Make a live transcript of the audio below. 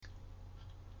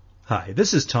Hi,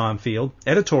 this is Tom Field,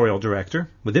 Editorial Director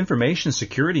with Information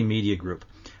Security Media Group.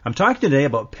 I'm talking today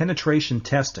about penetration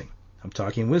testing. I'm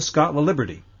talking with Scott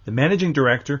LaLiberty, the Managing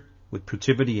Director with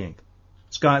Protiviti Inc.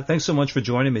 Scott, thanks so much for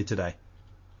joining me today.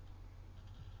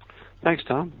 Thanks,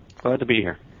 Tom. Glad to be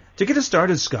here. To get us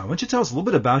started, Scott, why don't you tell us a little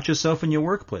bit about yourself and your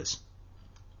work, please?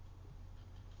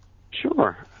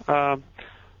 Sure.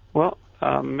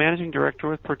 I'm Managing Director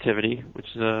with Protiviti, which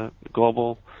is a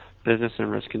global business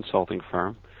and risk consulting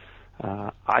firm.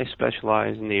 I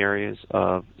specialize in the areas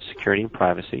of security and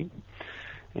privacy,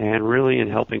 and really in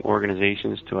helping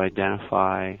organizations to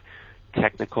identify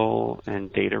technical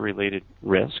and data-related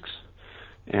risks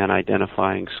and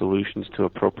identifying solutions to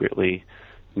appropriately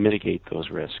mitigate those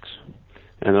risks.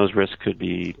 And those risks could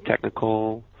be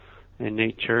technical in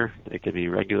nature, they could be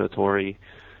regulatory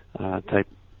type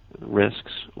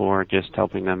risks, or just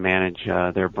helping them manage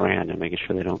their brand and making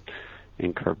sure they don't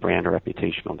incur brand or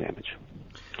reputational damage.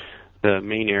 The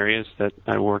main areas that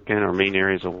I work in, or main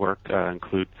areas of work,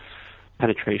 include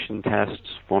penetration tests,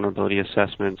 vulnerability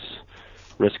assessments,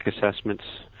 risk assessments,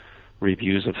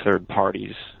 reviews of third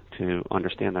parties to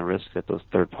understand the risks that those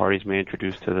third parties may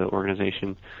introduce to the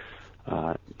organization,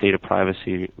 data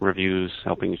privacy reviews,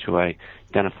 helping to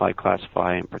identify,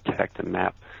 classify, and protect and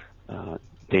map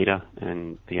data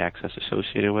and the access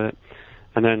associated with it,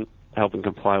 and then helping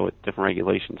comply with different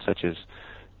regulations such as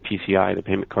PCI, the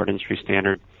Payment Card Industry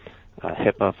Standard,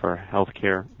 HIPAA for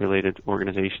healthcare-related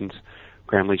organizations,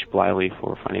 Gramm-Leach-Bliley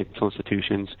for financial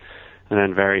institutions, and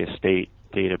then various state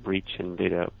data breach and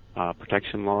data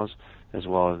protection laws, as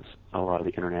well as a lot of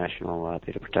the international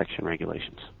data protection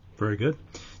regulations. Very good.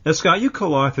 Now, Scott, you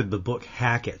co-authored the book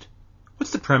Hack It.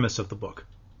 What's the premise of the book?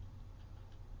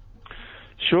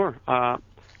 Sure.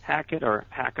 Hack It, or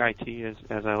Hack IT,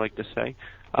 as I like to say,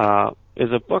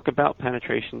 is a book about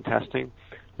penetration testing,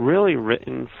 really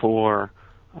written for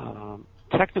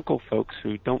technical folks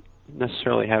who don't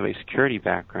necessarily have a security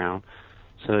background,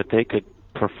 so that they could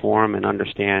perform and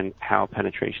understand how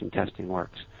penetration testing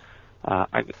works.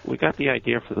 We got the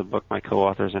idea for the book, my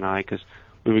co-authors and I, because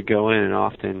we would go in and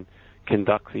often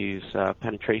conduct these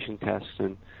penetration tests,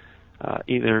 and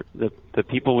either the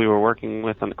people we were working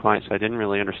with on the client side didn't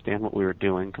really understand what we were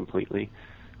doing completely,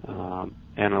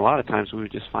 and a lot of times we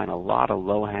would just find a lot of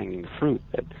low-hanging fruit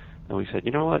that we said,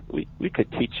 you know what, we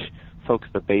could teach folks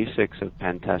the basics of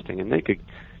pen testing, and they could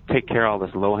take care of all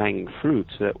this low-hanging fruit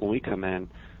so that when we come in,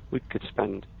 we could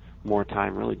spend more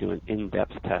time really doing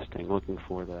in-depth testing, looking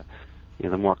for the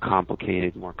more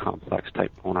complicated, more complex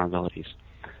type vulnerabilities.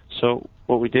 So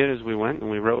what we did is we went and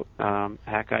we wrote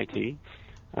Hack IT,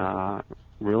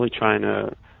 really trying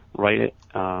to write it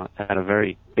at a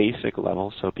very basic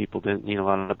level, so people didn't need a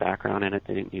lot of the background in it.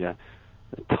 They didn't need a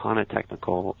ton of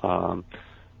technical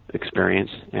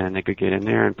experience, and they could get in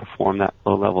there and perform that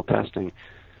low-level testing.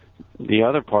 The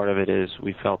other part of it is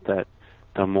we felt that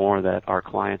the more that our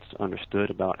clients understood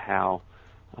about how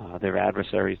their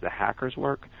adversaries, the hackers,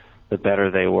 work, the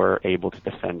better they were able to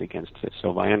defend against it.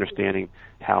 So by understanding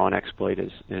how an exploit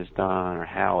is done, or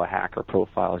how a hacker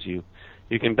profiles you,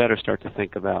 you can better start to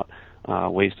think about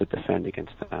ways to defend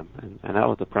against them. And that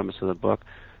was the premise of the book.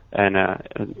 And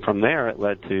from there, it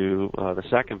led to the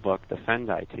second book, Defend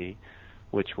IT,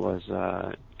 which was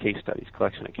case studies,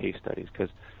 collection of case studies, because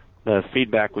the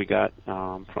feedback we got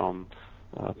from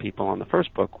people on the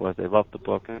first book was they loved the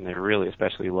book, and they really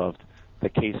especially loved the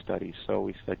case studies. So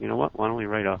we said, you know what, why don't we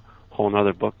write a whole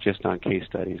other book just on case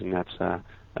studies, and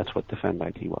that's what Defend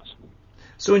IT was.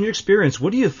 So in your experience,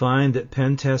 what do you find that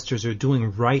pen testers are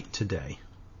doing right today?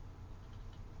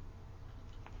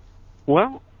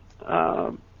 Well,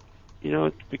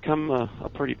 it's become a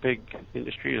pretty big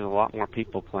industry. There's a lot more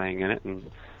people playing in it, and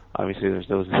obviously there's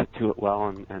those that do it well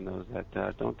and those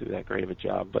that don't do that great of a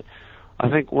job. But I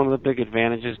think one of the big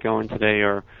advantages going today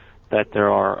are that there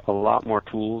are a lot more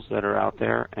tools that are out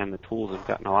there, and the tools have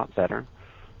gotten a lot better.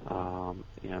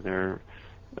 They're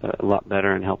a lot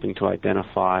better in helping to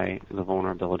identify the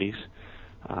vulnerabilities.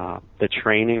 The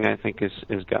training, I think,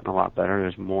 has gotten a lot better.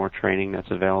 There's more training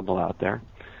that's available out there.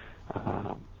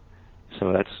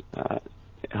 So that's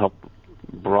helped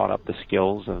brought up the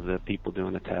skills of the people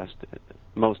doing the test,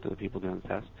 most of the people doing the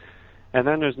test. And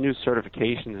then there's new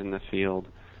certifications in the field,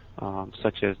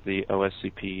 such as the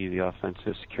OSCP, the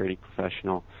Offensive Security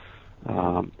Professional.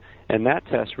 And that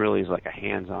test really is like a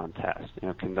hands-on test,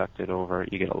 conducted over,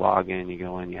 you get a login, you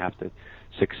go in, you have to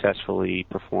successfully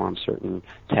perform certain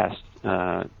tests,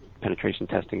 penetration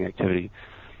testing activity.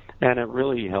 And it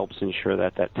really helps ensure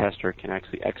that that tester can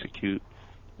actually execute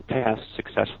the test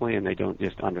successfully, and they don't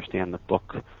just understand the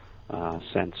book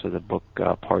sense or the book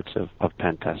parts of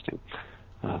pen testing.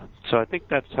 So I think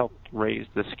that's helped raise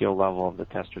the skill level of the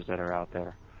testers that are out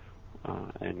there,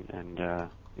 and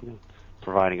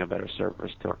providing a better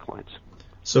service to our clients.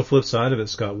 So flip side of it,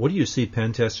 Scott, what do you see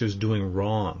pen testers doing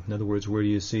wrong? In other words, where do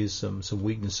you see some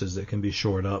weaknesses that can be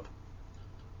shored up?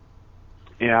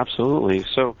 Yeah, absolutely.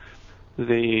 So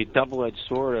the double-edged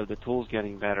sword of the tools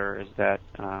getting better is that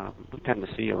we tend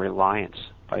to see a reliance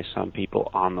by some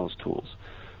people on those tools.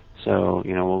 So,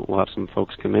 we'll have some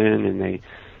folks come in and they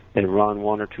run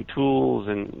one or two tools,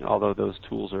 and although those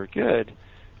tools are good,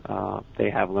 they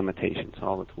have limitations.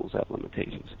 All the tools have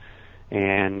limitations.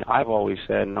 And I've always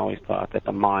said and always thought that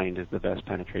the mind is the best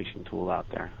penetration tool out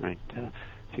there, right?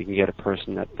 If you can get a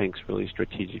person that thinks really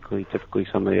strategically, typically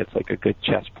somebody that's like a good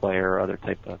chess player or other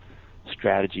type of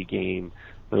strategy game,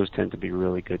 those tend to be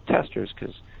really good testers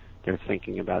because they're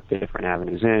thinking about the different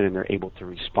avenues in, and they're able to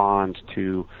respond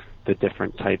to the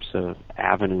different types of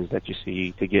avenues that you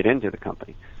see to get into the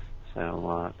company.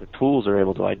 So the tools are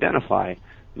able to identify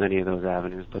many of those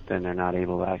avenues, but then they're not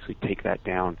able to actually take that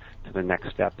down to the next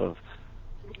step of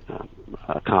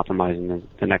compromising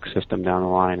the next system down the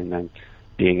line, and then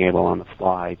being able on the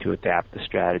fly to adapt the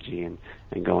strategy and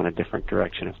go in a different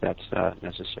direction if that's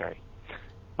necessary.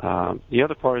 The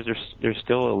other part is there's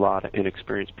still a lot of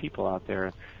inexperienced people out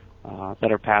there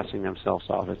that are passing themselves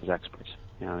off as experts.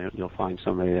 You'll find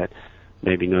somebody that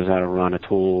maybe knows how to run a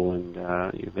tool, and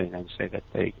they then say that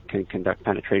they can conduct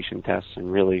penetration tests,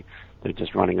 and really they're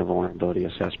just running a vulnerability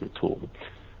assessment tool.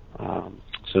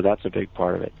 So that's a big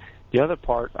part of it. The other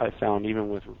part I found, even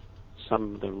with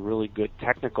some of the really good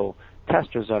technical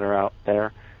testers that are out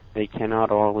there, they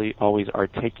cannot always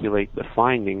articulate the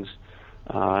findings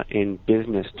in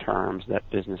business terms that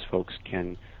business folks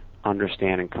can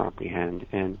understand and comprehend.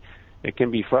 And it can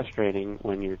be frustrating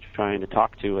when you're trying to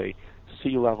talk to a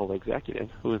C-level executive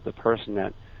who is the person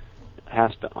that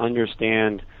has to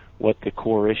understand what the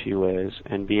core issue is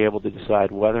and be able to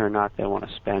decide whether or not they want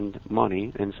to spend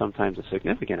money, and sometimes a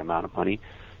significant amount of money,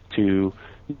 to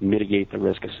mitigate the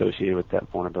risk associated with that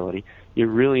vulnerability. You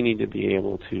really need to be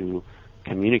able to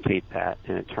communicate that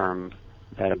in a term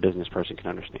that a business person can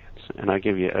understand. And I'll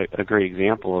give you a great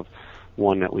example of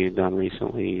one that we had done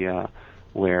recently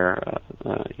where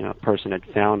a person had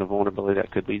found a vulnerability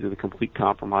that could lead to the complete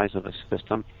compromise of a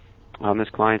system on this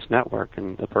client's network,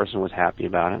 and the person was happy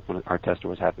about it. Our tester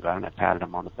was happy about it, and I patted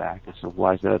him on the back. I said,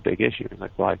 "Why is that a big issue?" He's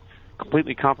like, "Well, I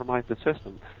completely compromised the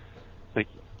system." Like,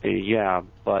 yeah,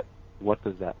 but what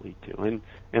does that lead to? And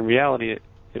in reality,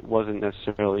 it wasn't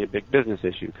necessarily a big business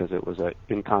issue because it was an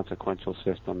inconsequential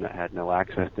system that had no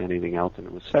access to anything else, and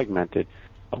it was segmented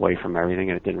away from everything,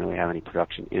 and it didn't really have any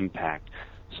production impact.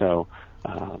 So,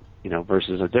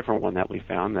 versus a different one that we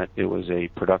found that it was a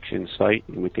production site,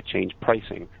 and we could change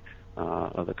pricing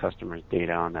of the customer's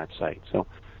data on that site. So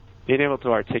being able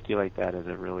to articulate that is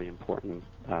a really important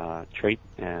trait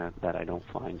that I don't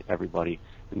find everybody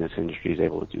in this industry is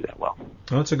able to do that well.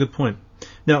 Well, that's a good point.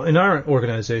 Now, in our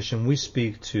organization, we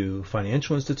speak to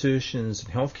financial institutions,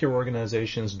 healthcare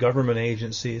organizations, government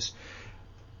agencies.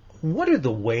 What are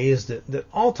the ways that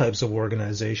all types of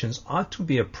organizations ought to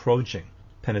be approaching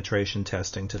penetration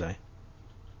testing today?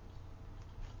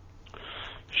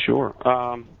 Sure.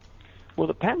 Well,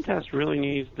 the pen test really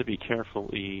needs to be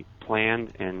carefully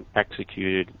planned and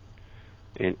executed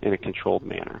in a controlled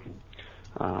manner.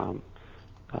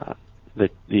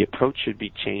 The approach should be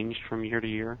changed from year to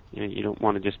year. You don't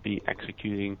want to just be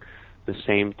executing the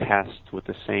same test with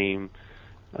the same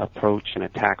approach and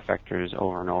attack vectors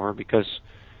over and over, because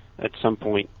at some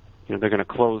point, they're going to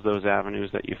close those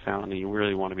avenues that you found, and you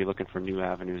really want to be looking for new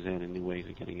avenues in and new ways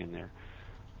of getting in there.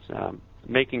 So,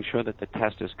 making sure that the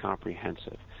test is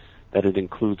comprehensive, that it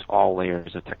includes all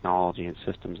layers of technology and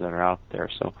systems that are out there.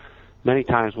 So many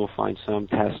times we'll find some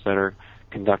tests that are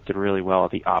conducted really well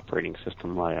at the operating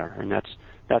system layer, and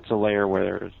that's a layer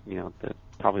where there's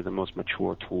probably the most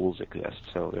mature tools exist.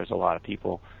 So there's a lot of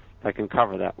people that can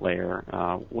cover that layer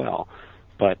well,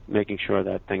 but making sure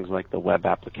that things like the web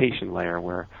application layer,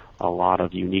 where a lot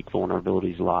of unique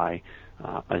vulnerabilities lie,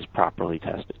 is properly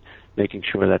tested. Making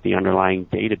sure that the underlying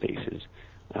databases,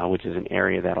 which is an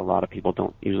area that a lot of people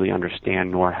don't usually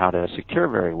understand nor how to secure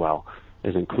very well,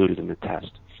 is included in the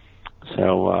test.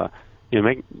 So,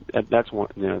 that's one.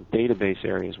 Database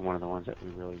area is one of the ones that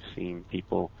we've really seen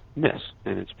people miss,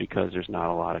 and it's because there's not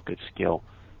a lot of good skill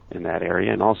in that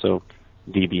area. And also,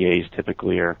 DBAs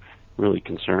typically are really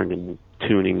concerned in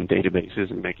tuning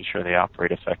databases and making sure they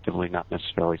operate effectively, not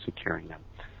necessarily securing them.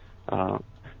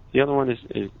 The other one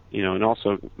is and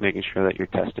also making sure that you're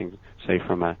testing, say,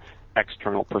 from an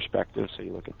external perspective. So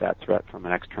you look at that threat from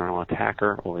an external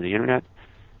attacker over the internet,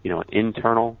 an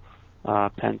internal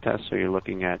pen test. So you're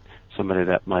looking at somebody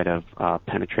that might have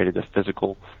penetrated the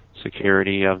physical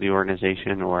security of the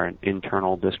organization or an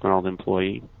internal disgruntled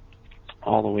employee,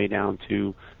 all the way down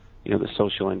to the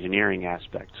social engineering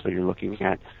aspect. So you're looking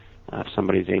at if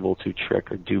somebody's able to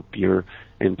trick or dupe your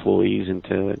employees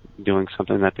into doing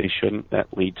something that they shouldn't,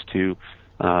 that leads to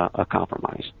a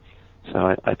compromise.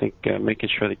 So I think making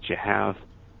sure that you have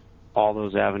all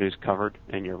those avenues covered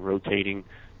and you're rotating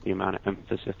the amount of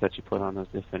emphasis that you put on those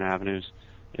different avenues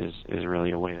is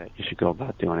really a way that you should go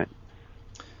about doing it.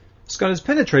 Scott, is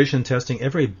penetration testing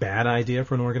ever a bad idea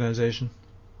for an organization?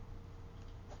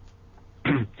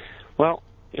 Well,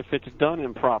 if it's done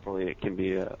improperly, it can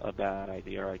be a bad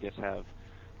idea, or I guess have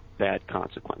bad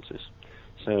consequences.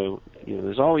 So,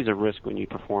 there's always a risk when you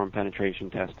perform penetration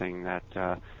testing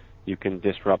that you can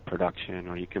disrupt production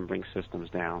or you can bring systems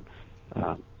down.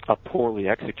 A poorly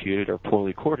executed or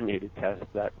poorly coordinated test,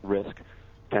 that risk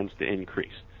tends to increase.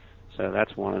 So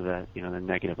that's one of the the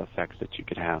negative effects that you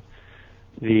could have.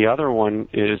 The other one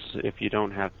is if you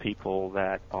don't have people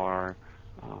that are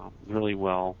really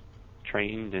well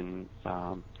trained and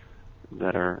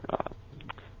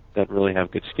that really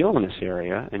have good skill in this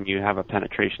area, and you have a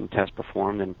penetration test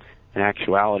performed, and in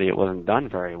actuality it wasn't done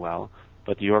very well,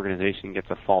 but the organization gets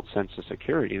a false sense of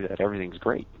security that everything's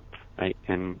great, right?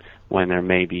 And when there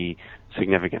may be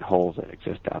significant holes that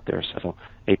exist out there. So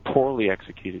a poorly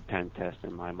executed pen test,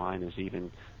 in my mind, is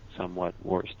even somewhat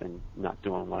worse than not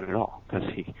doing one at all, because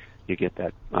you get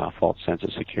that false sense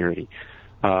of security.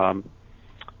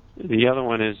 The other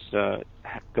one is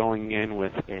going in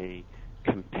with a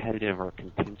competitive or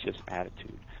contentious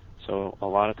attitude. So a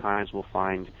lot of times we'll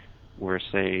find where,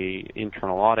 say,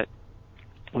 internal audit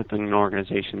within an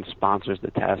organization sponsors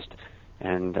the test,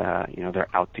 and they're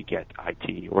out to get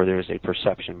IT, or there's a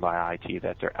perception by IT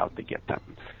that they're out to get them,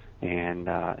 and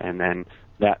then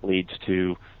that leads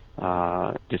to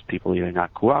just people either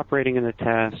not cooperating in the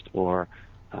test or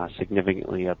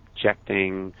significantly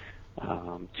objecting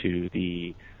to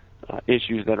the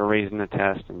issues that are raised in the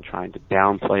test and trying to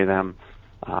downplay them,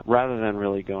 rather than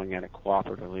really going at it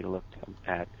cooperatively to look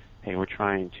at, hey, we're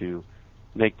trying to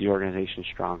make the organization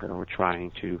stronger. We're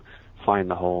trying to find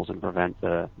the holes and prevent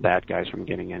the bad guys from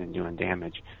getting in and doing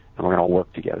damage, and we're going to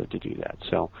work together to do that.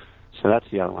 So that's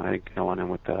the other one. I think going in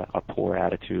with a poor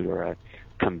attitude or a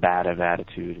combative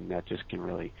attitude, and that just can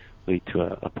really lead to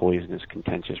a poisonous,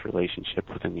 contentious relationship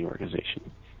within the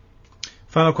organization.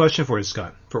 Final question for you,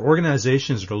 Scott. For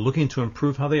organizations that are looking to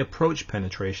improve how they approach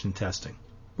penetration testing,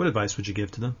 what advice would you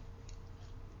give to them?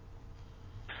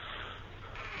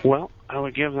 Well, I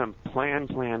would give them plan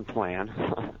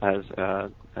as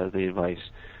the advice.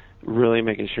 Really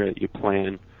making sure that you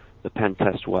plan the pen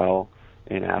test well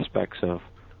in aspects of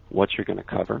what you're going to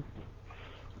cover,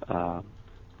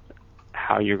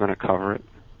 how you're going to cover it,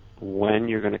 when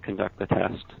you're going to conduct the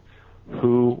test,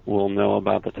 who will know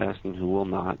about the test and who will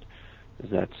not.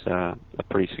 That's a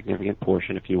pretty significant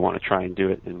portion if you want to try and do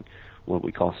it in what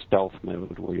we call stealth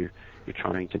mode, where you're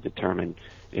trying to determine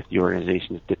if the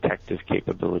organization's detective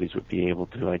capabilities would be able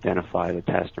to identify the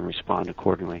test and respond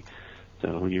accordingly.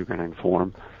 So who you're going to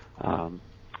inform,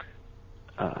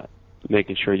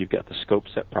 making sure you've got the scope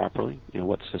set properly,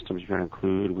 what systems you're going to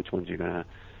include, which ones you're going to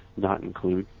not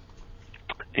include,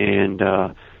 and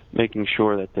making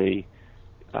sure that they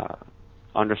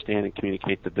understand and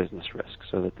communicate the business risk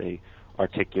so that they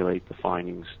articulate the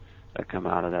findings that come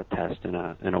out of that test in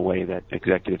a way that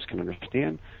executives can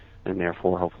understand, and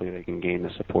therefore hopefully they can gain the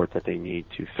support that they need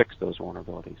to fix those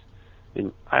vulnerabilities.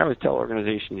 And I always tell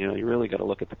organizations, you really got to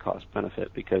look at the cost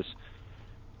benefit, because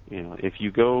if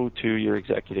you go to your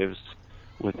executives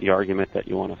with the argument that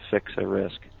you want to fix a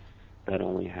risk that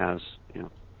only has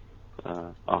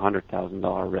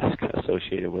 $100,000 risk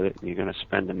associated with it, and you're going to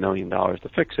spend $1 million to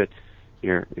fix it,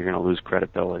 you're going to lose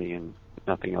credibility, and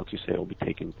nothing else you say will be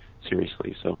taken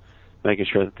seriously. So making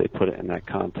sure that they put it in that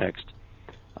context.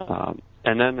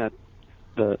 And then that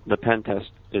the pen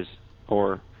test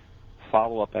or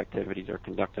follow-up activities are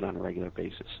conducted on a regular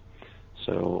basis.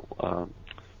 So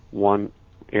one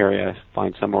area I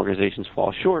find some organizations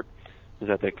fall short is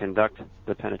that they conduct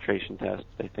the penetration test.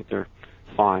 They think they're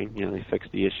fine. They fix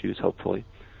the issues, hopefully.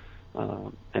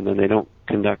 And then they don't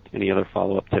conduct any other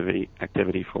follow-up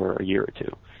activity for a year or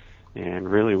two. And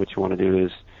really what you want to do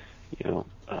is,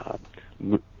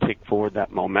 take forward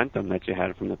that momentum that you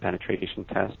had from the penetration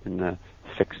test and the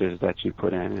fixes that you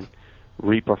put in, and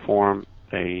reperform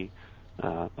a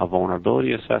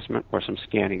vulnerability assessment or some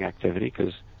scanning activity,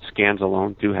 because scans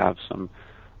alone do have some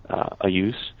a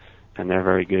use, and they're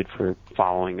very good for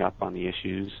following up on the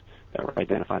issues that were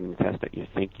identified in the test that you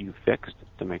think you fixed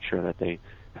to make sure that they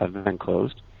have been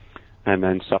closed. and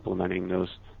then supplementing those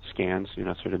scans,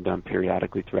 sort of done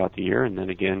periodically throughout the year, and then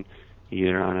again,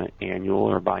 either on an annual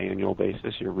or biannual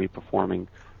basis, you're reperforming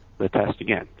the test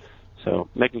again. So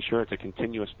making sure it's a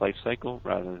continuous life cycle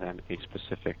rather than a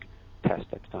specific test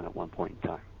that's done at one point in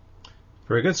time.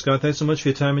 Very good, Scott. Thanks so much for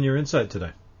your time and your insight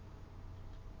today.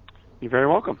 You're very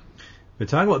welcome. We're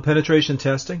talking about penetration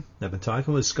testing. I've been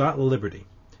talking with Scott Laliberte,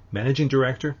 Managing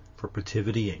Director for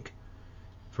Protiviti, Inc.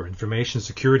 For Information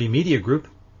Security Media Group,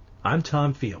 I'm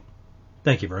Tom Field.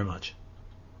 Thank you very much.